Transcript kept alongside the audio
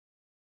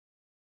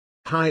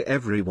Hi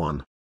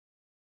everyone.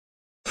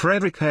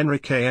 Fredrik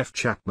Henrik A.F.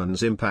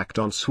 Chapman's impact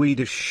on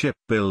Swedish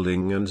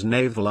shipbuilding and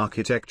naval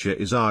architecture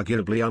is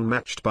arguably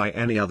unmatched by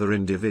any other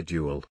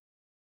individual.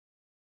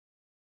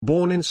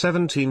 Born in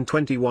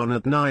 1721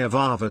 at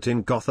Varvet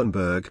in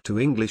Gothenburg to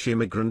English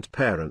immigrant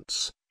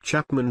parents,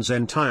 Chapman's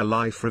entire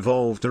life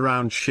revolved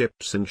around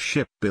ships and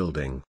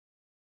shipbuilding.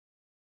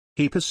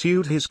 He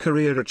pursued his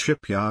career at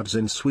shipyards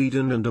in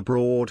Sweden and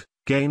abroad,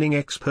 gaining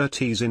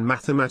expertise in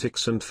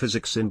mathematics and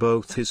physics in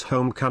both his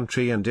home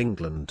country and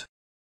England.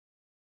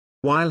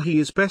 While he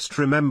is best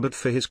remembered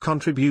for his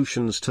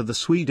contributions to the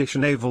Swedish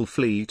naval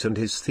fleet and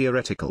his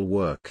theoretical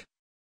work,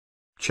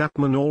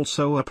 Chapman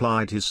also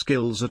applied his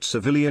skills at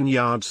civilian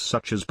yards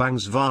such as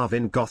Bangs Varv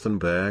in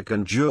Gothenburg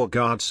and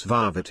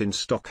Djurgardsvarvet in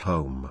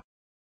Stockholm.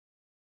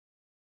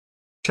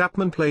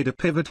 Chapman played a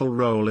pivotal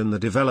role in the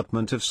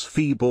development of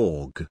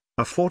Sveaborg,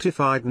 a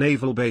fortified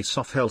naval base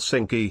off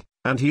Helsinki,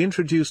 and he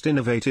introduced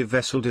innovative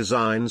vessel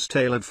designs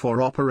tailored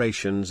for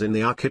operations in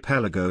the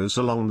archipelagos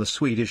along the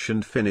Swedish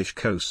and Finnish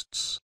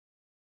coasts.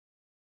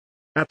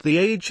 At the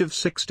age of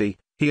 60,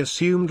 he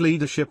assumed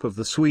leadership of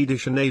the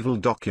Swedish naval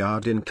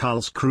dockyard in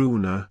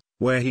Karlskrona,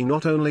 where he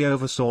not only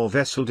oversaw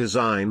vessel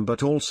design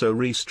but also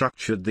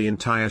restructured the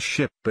entire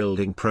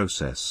shipbuilding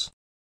process.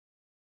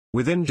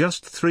 Within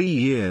just 3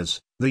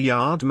 years, the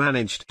yard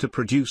managed to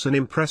produce an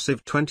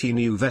impressive 20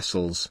 new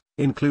vessels,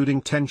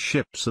 including 10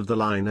 ships of the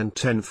line and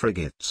 10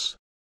 frigates.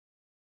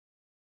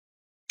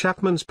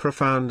 Chapman's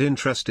profound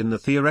interest in the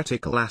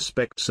theoretical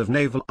aspects of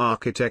naval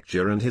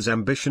architecture and his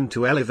ambition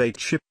to elevate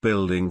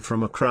shipbuilding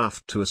from a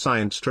craft to a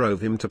science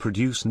drove him to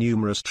produce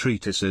numerous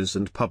treatises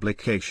and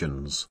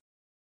publications.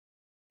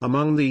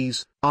 Among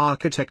these,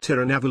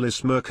 Architectura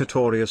Navalis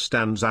Mercatoria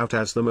stands out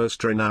as the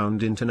most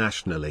renowned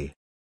internationally.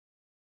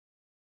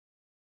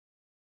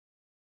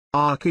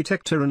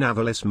 Architectura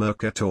Navalis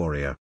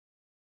Mercatoria.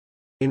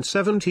 In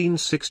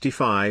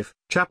 1765,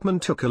 Chapman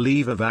took a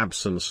leave of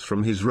absence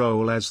from his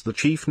role as the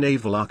chief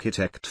naval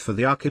architect for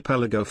the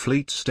archipelago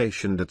fleet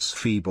stationed at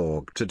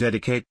Sveaborg to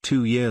dedicate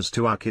 2 years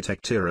to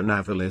Architectura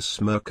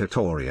Navalis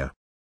Mercatoria.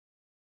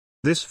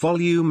 This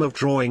volume of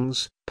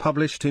drawings,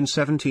 published in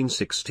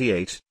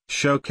 1768,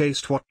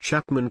 showcased what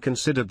Chapman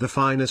considered the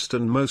finest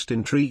and most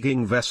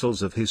intriguing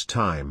vessels of his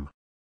time.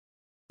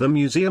 The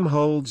museum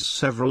holds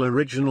several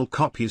original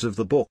copies of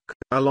the book,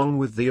 along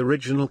with the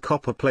original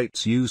copper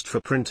plates used for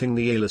printing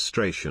the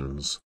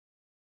illustrations.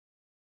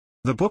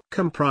 The book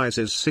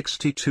comprises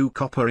 62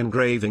 copper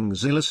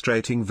engravings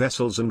illustrating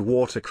vessels and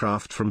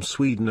watercraft from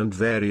Sweden and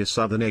various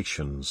other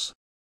nations.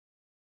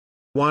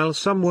 While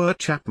some were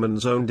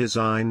Chapman's own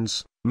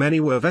designs, many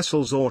were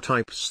vessels or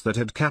types that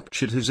had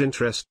captured his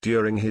interest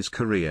during his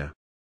career.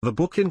 The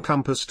book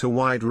encompassed a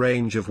wide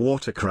range of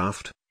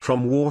watercraft,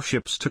 from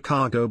warships to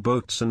cargo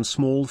boats and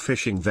small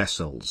fishing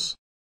vessels.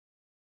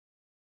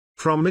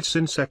 From its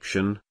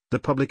inception, the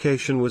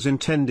publication was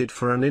intended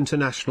for an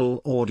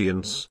international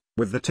audience,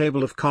 with the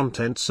table of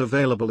contents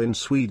available in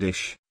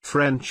Swedish,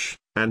 French,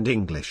 and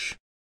English.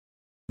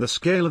 The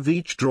scale of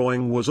each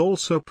drawing was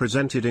also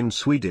presented in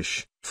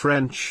Swedish,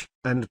 French,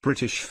 and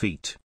British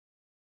feet.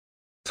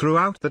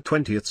 Throughout the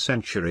 20th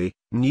century,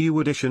 new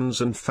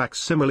editions and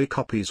facsimile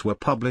copies were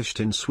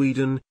published in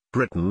Sweden,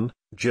 Britain,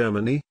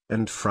 Germany,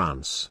 and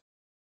France.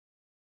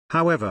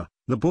 However,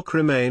 the book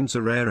remains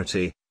a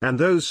rarity, and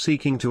those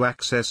seeking to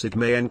access it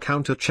may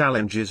encounter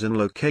challenges in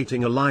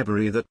locating a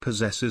library that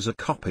possesses a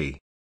copy.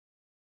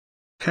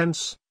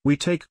 Hence, we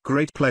take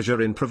great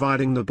pleasure in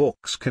providing the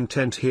book's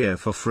content here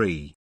for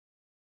free.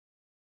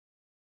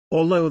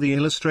 Although the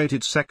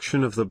illustrated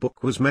section of the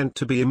book was meant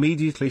to be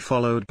immediately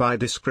followed by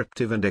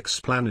descriptive and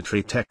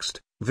explanatory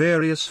text,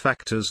 various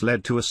factors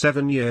led to a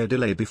 7-year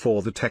delay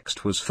before the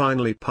text was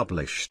finally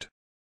published.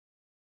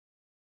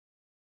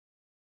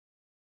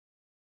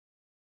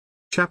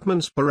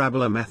 Chapman's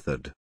Parabola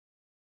method.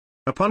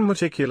 Upon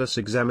meticulous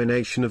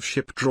examination of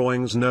ship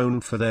drawings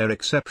known for their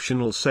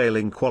exceptional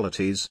sailing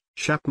qualities,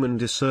 Chapman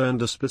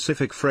discerned a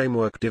specific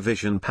framework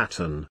division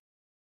pattern.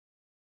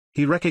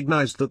 He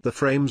recognized that the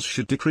frames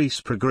should decrease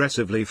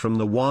progressively from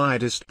the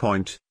widest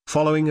point,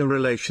 following a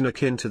relation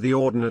akin to the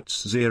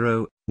ordinates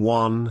 0,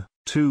 1,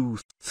 2,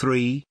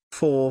 3,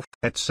 4,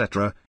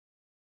 etc.,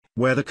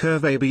 where the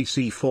curve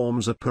ABC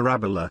forms a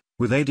parabola,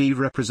 with AD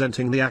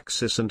representing the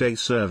axis and A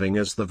serving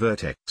as the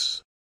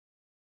vertex.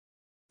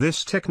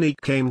 This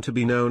technique came to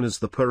be known as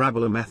the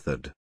parabola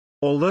method.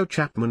 Although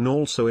Chapman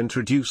also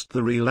introduced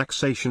the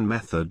relaxation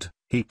method,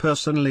 he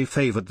personally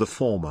favored the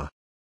former.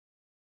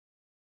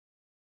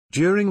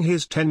 During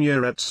his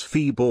tenure at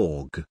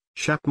Sveaborg,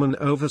 Chapman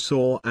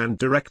oversaw and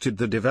directed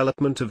the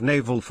development of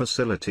naval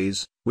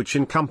facilities, which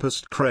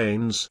encompassed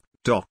cranes,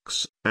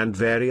 docks, and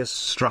various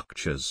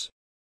structures.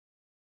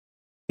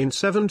 In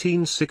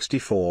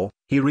 1764,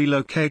 he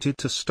relocated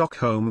to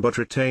Stockholm but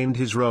retained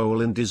his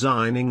role in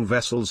designing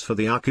vessels for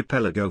the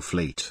archipelago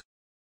fleet.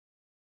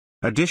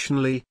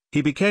 Additionally,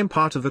 he became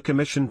part of a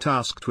commission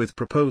tasked with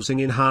proposing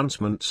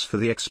enhancements for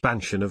the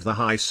expansion of the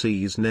high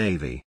seas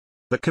navy.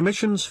 The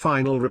commission's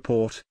final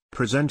report,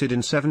 presented in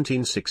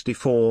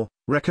 1764,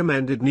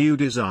 recommended new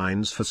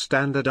designs for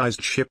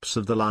standardized ships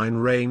of the line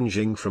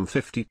ranging from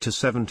 50 to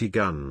 70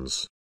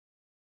 guns.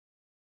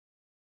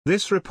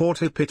 This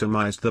report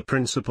epitomized the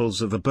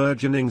principles of a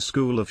burgeoning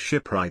school of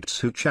shipwrights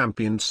who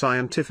championed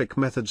scientific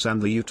methods and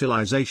the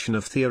utilization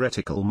of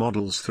theoretical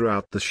models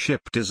throughout the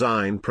ship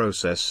design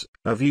process,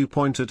 a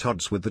viewpoint at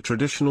odds with the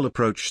traditional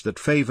approach that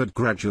favored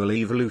gradual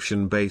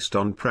evolution based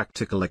on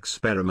practical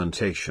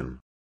experimentation.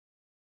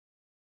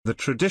 The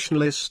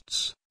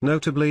traditionalists,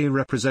 notably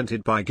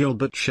represented by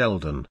Gilbert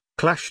Sheldon,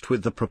 clashed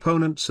with the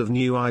proponents of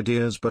new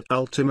ideas but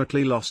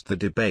ultimately lost the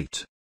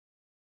debate.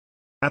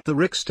 At the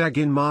Riksdag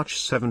in March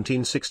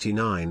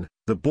 1769,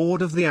 the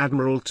Board of the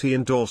Admiralty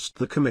endorsed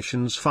the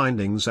Commission's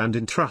findings and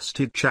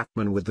entrusted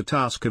Chapman with the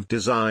task of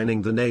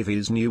designing the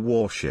Navy's new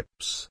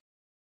warships.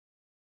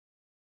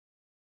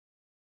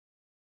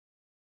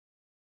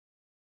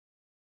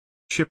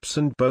 Ships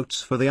and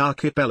boats for the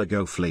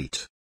Archipelago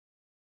fleet.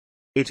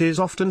 It is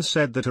often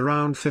said that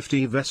around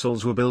 50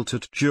 vessels were built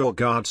at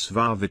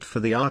Djurgardsvarvet for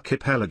the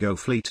Archipelago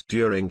fleet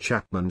during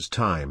Chapman's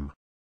time.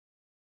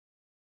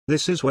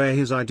 This is where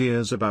his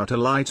ideas about a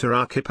lighter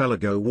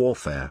archipelago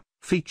warfare,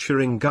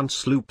 featuring gun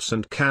sloops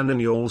and cannon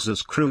yawls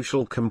as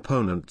crucial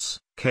components,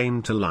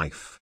 came to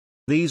life.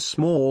 These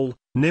small,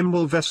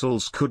 nimble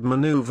vessels could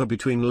maneuver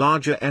between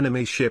larger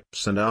enemy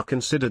ships and are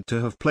considered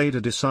to have played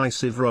a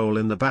decisive role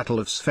in the Battle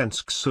of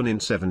Svensksund in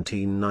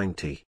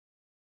 1790.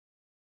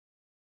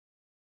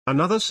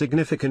 Another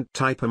significant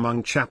type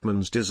among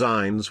Chapman's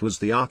designs was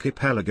the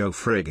archipelago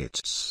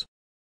frigates.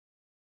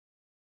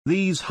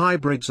 These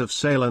hybrids of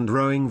sail and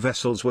rowing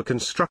vessels were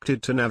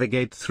constructed to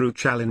navigate through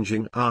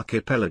challenging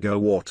archipelago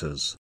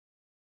waters.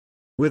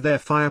 With their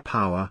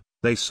firepower,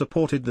 they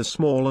supported the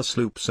smaller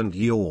sloops and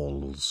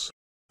yawls.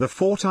 The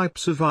four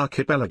types of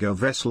archipelago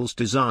vessels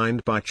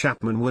designed by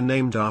Chapman were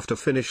named after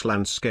Finnish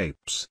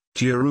landscapes: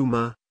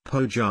 Turuma,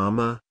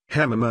 Pohjanmaa,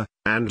 Hemima,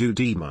 and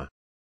Uudema.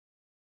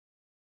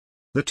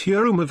 The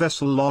Turuma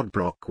vessel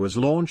LODBROK was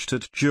launched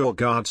at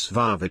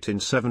Djurgardsvarvet in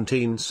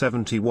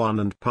 1771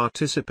 and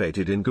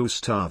participated in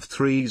Gustav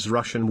III's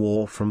Russian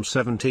War from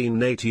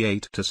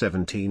 1788 to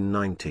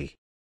 1790.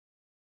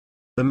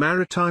 The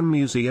Maritime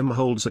Museum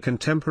holds a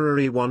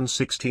contemporary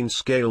 1/16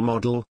 scale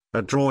model,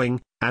 a drawing,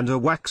 and a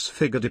wax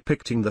figure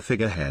depicting the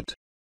figurehead.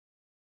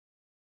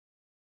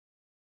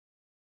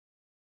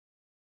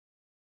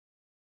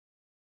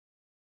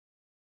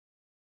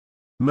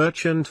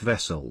 Merchant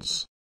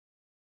vessels.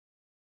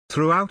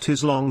 Throughout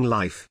his long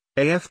life,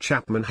 A.F.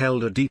 Chapman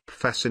held a deep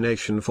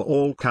fascination for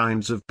all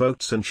kinds of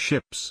boats and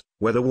ships,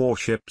 whether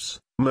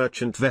warships,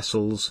 merchant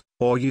vessels,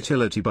 or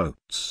utility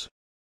boats.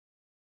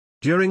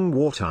 During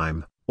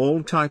wartime,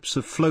 all types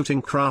of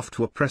floating craft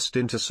were pressed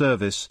into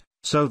service,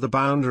 so the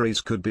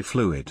boundaries could be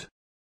fluid.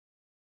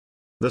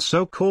 The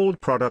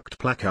so-called product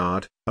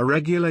placard, a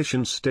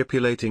regulation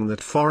stipulating that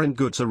foreign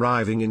goods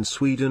arriving in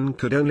Sweden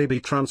could only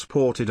be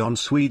transported on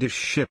Swedish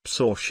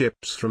ships or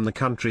ships from the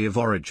country of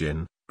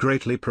origin,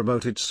 greatly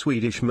promoted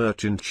Swedish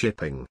merchant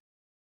shipping.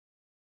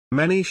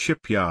 Many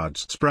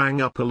shipyards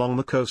sprang up along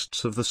the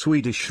coasts of the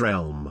Swedish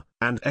realm,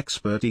 and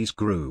expertise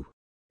grew.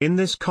 In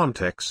this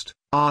context,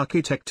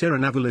 Architectura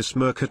Navalis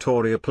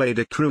Mercatoria played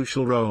a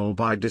crucial role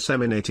by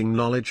disseminating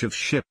knowledge of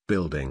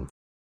shipbuilding.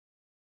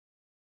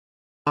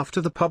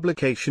 After the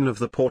publication of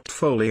the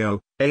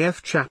portfolio,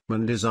 A.F.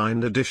 Chapman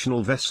designed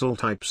additional vessel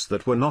types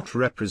that were not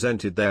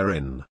represented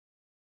therein.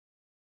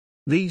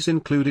 These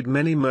included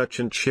many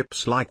merchant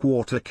ships like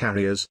water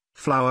carriers,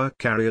 flour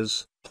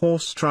carriers,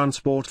 horse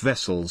transport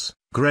vessels,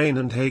 grain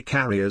and hay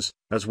carriers,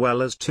 as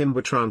well as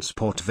timber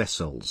transport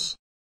vessels.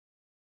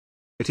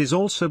 It is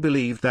also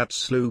believed that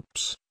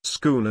sloops,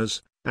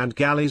 schooners, and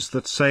galleys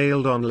that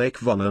sailed on Lake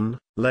Vänern,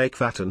 Lake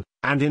Vättern,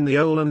 and in the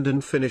Åland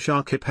and Finnish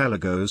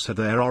archipelagos had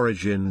their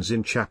origins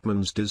in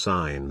Chapman's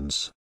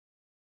designs.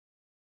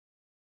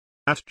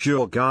 At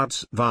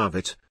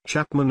Djurgardsvarvet,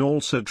 Chapman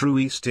also drew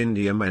East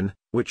Indiamen,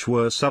 which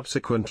were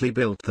subsequently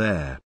built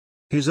there.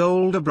 His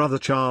older brother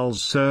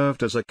Charles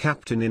served as a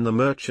captain in the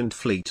merchant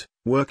fleet,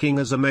 working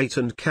as a mate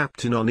and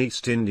captain on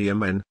East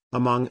Indiamen,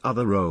 among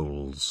other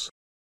roles.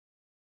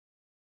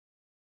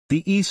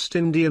 The East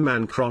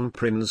Indiaman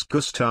Kronprins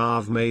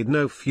Gustav made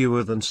no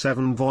fewer than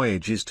 7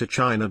 voyages to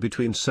China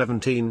between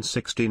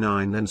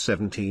 1769 and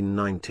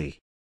 1790.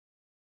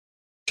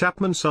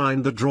 Chapman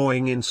signed the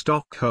drawing in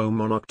Stockholm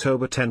on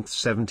October 10,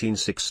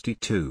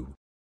 1762.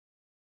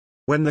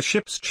 When the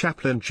ship's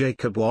chaplain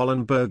Jacob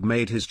Wallenberg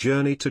made his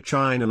journey to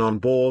China on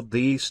board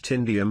the East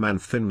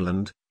Indiaman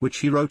Finland, which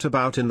he wrote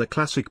about in the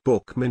classic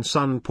book Min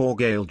son på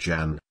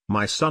Galjan,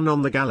 My Son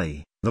on the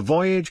Galley, the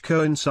voyage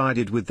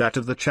coincided with that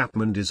of the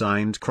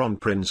Chapman-designed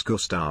Kronprins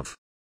Gustav.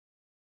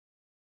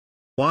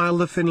 While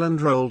the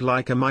Finland rolled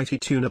like a mighty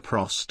tuna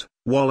Prost,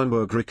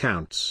 Wallenberg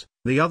recounts,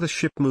 the other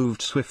ship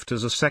moved swift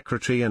as a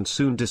secretary and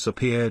soon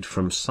disappeared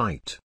from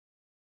sight.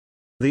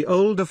 The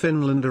older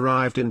Finland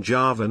arrived in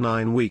Java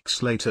 9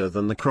 weeks later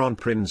than the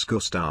Kronprins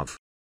Gustav.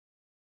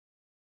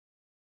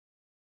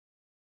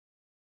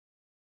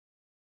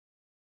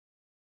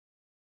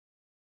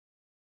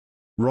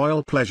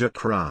 Royal Pleasure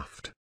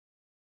Craft.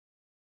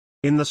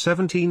 In the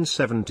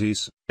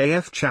 1770s,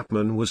 A.F.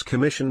 Chapman was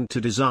commissioned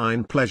to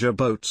design pleasure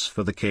boats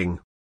for the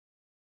king.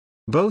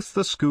 Both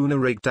the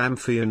schooner-rigged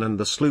Amphion and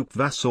the sloop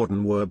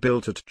VASAORDEN were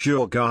built at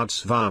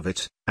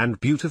Djurgardsvarvet, and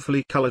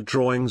beautifully colored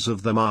drawings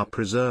of them are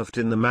preserved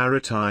in the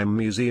Maritime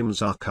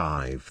Museum's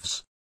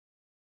archives.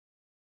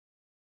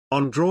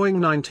 On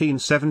drawing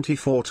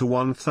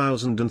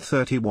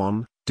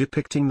 1974-1031,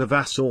 depicting the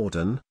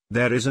VASAORDEN,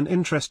 there is an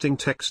interesting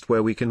text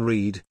where we can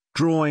read,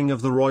 "Drawing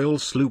of the Royal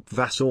Sloop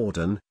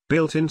VASAORDEN,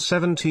 built in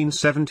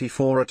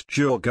 1774 at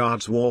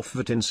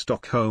Djurgardsvarvet in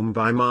Stockholm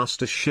by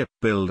master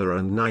shipbuilder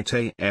and knight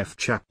A.F.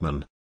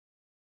 Chapman.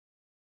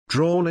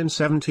 Drawn in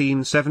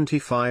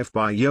 1775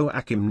 by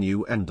Joachim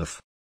Neuendorf."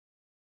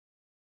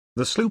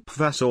 The sloop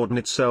VASAORDEN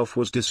itself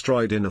was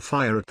destroyed in a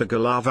fire at the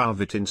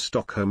Varvet in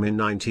Stockholm in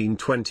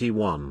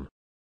 1921.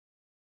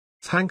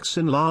 Thanks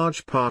in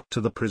large part to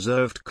the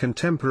preserved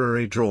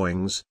contemporary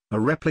drawings, a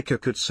replica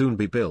could soon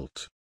be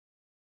built.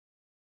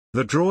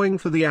 The drawing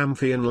for the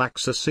Amphion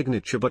lacks a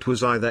signature but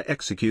was either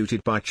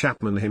executed by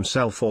Chapman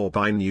himself or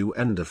by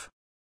Neuendorf.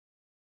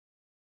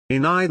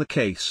 In either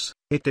case,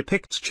 it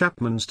depicts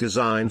Chapman's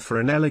design for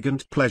an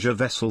elegant pleasure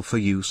vessel for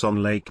use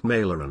on Lake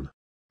Mälaren.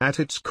 At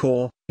its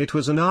core, it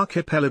was an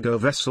archipelago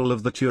vessel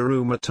of the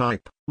Turuma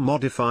type,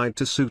 modified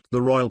to suit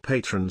the royal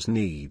patron's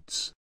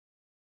needs.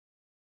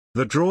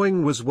 The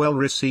drawing was well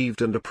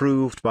received and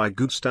approved by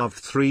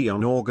Gustav III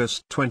on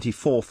August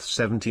 24,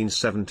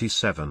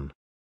 1777.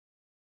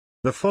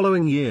 The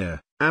following year,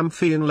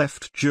 Amphion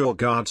left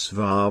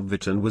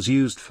Djurgardsvarvet and was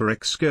used for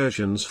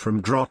excursions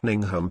from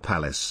Drottningham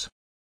Palace.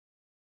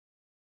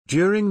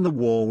 During the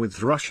war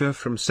with Russia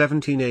from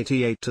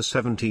 1788 to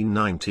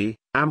 1790,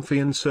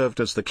 Amphion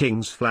served as the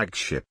king's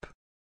flagship.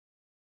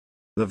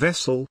 The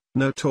vessel,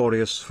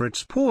 notorious for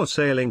its poor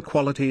sailing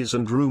qualities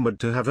and rumored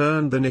to have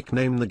earned the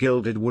nickname the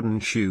Gilded Wooden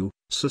Shoe,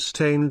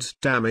 sustained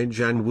damage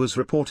and was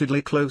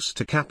reportedly close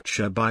to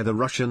capture by the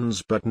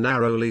Russians but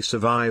narrowly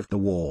survived the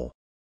war.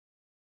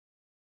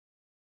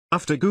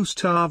 After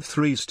Gustav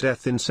III's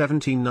death in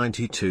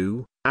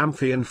 1792,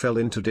 Amphion fell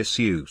into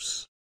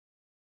disuse.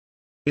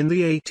 In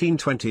the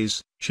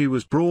 1820s, she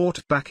was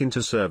brought back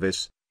into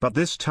service, but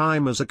this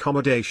time as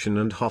accommodation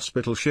and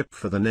hospital ship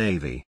for the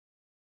Navy.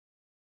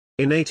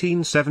 In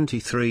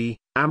 1873,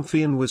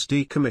 Amphion was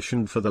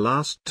decommissioned for the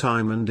last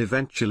time and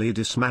eventually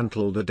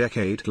dismantled a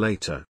decade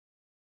later.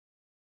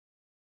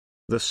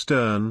 The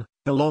stern,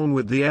 along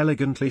with the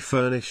elegantly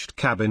furnished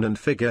cabin and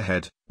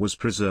figurehead, was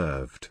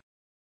preserved.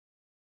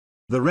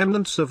 The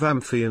remnants of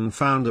Amphion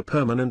found a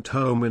permanent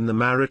home in the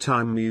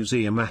Maritime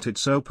Museum at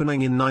its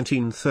opening in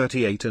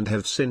 1938 and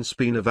have since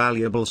been a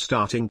valuable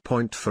starting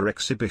point for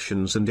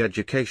exhibitions and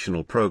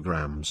educational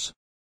programs.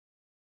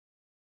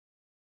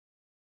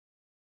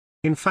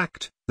 In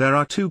fact, there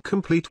are two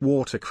complete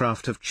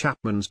watercraft of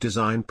Chapman's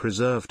design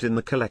preserved in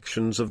the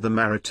collections of the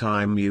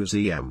Maritime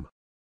Museum.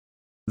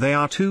 They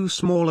are two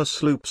smaller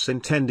sloops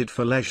intended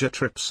for leisure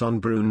trips on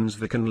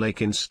Brunnsviken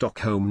Lake in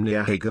Stockholm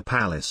near Haga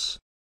Palace.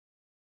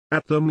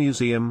 At the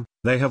museum,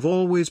 they have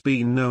always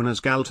been known as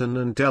Galten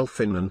and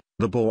Delfinen,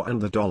 the Boar and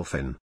the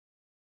Dolphin.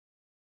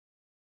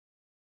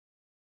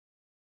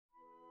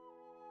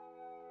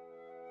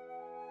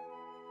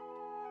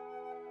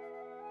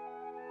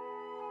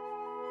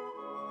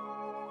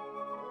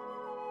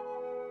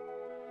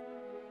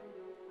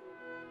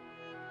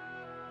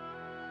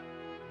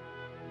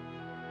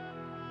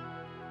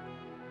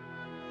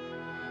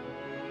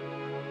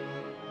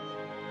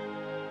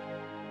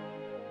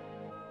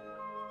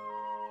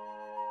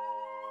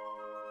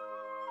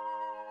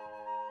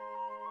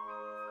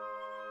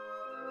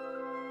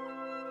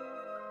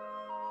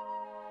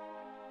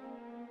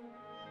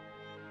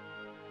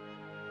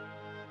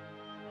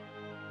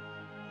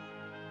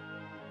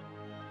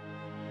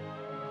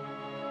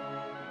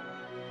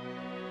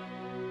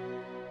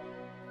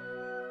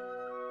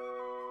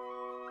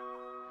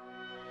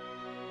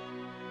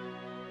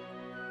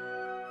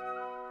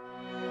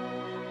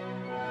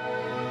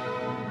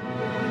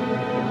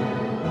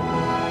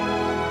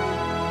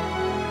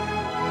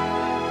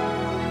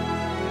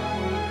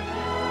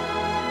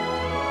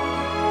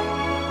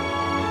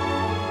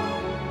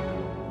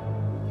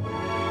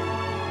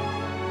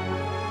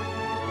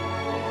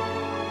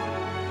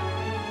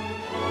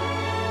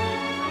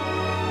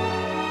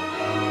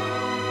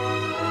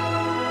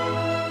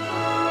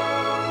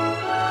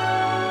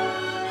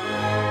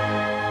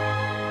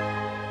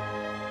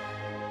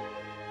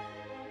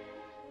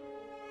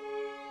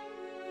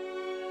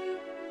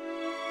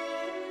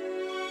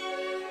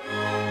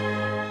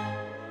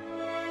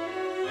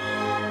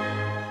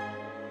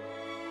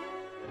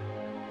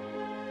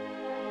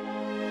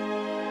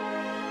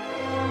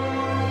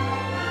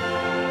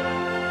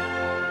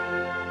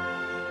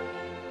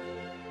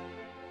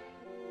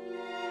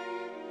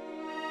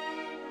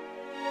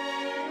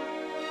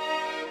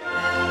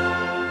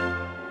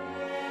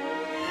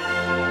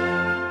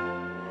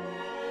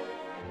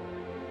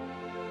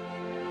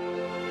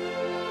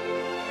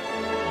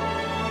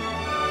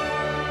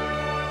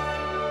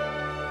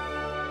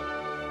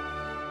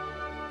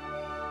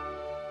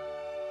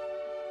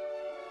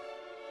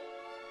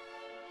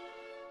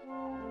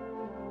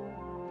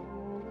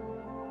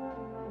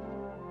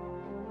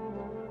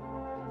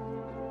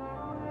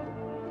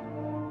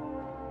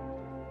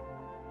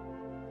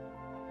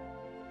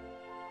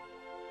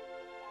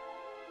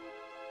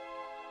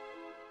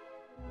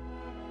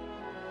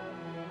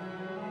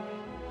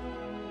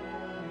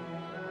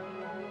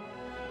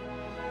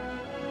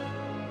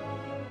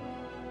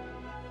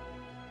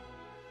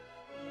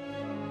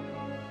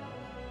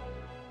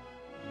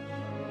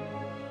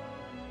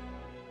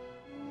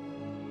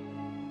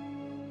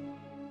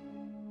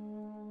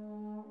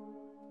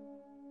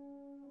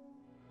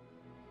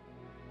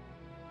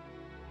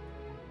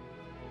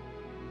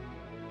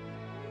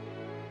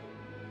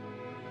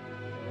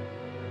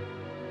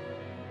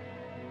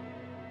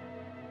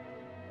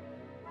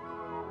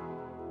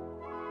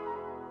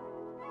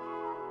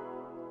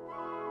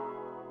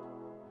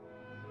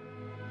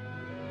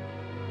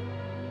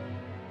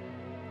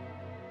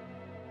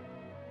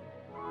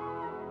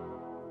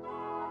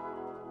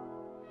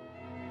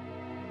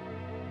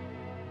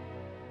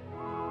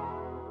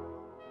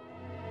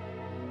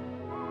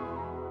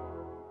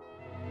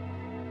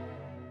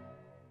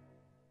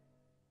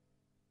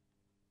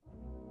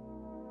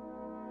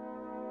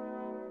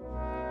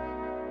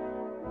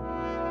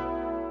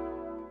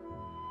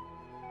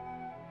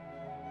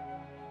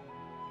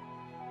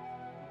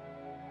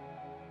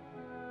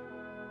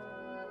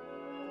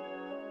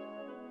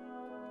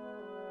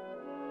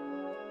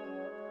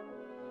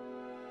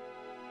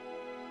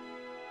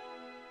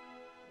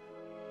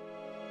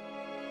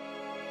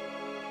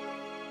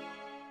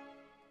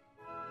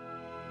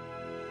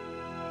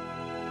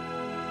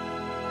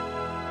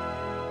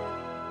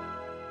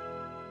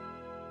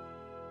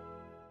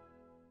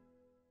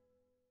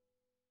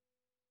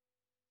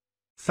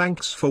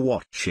 Thanks for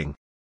watching.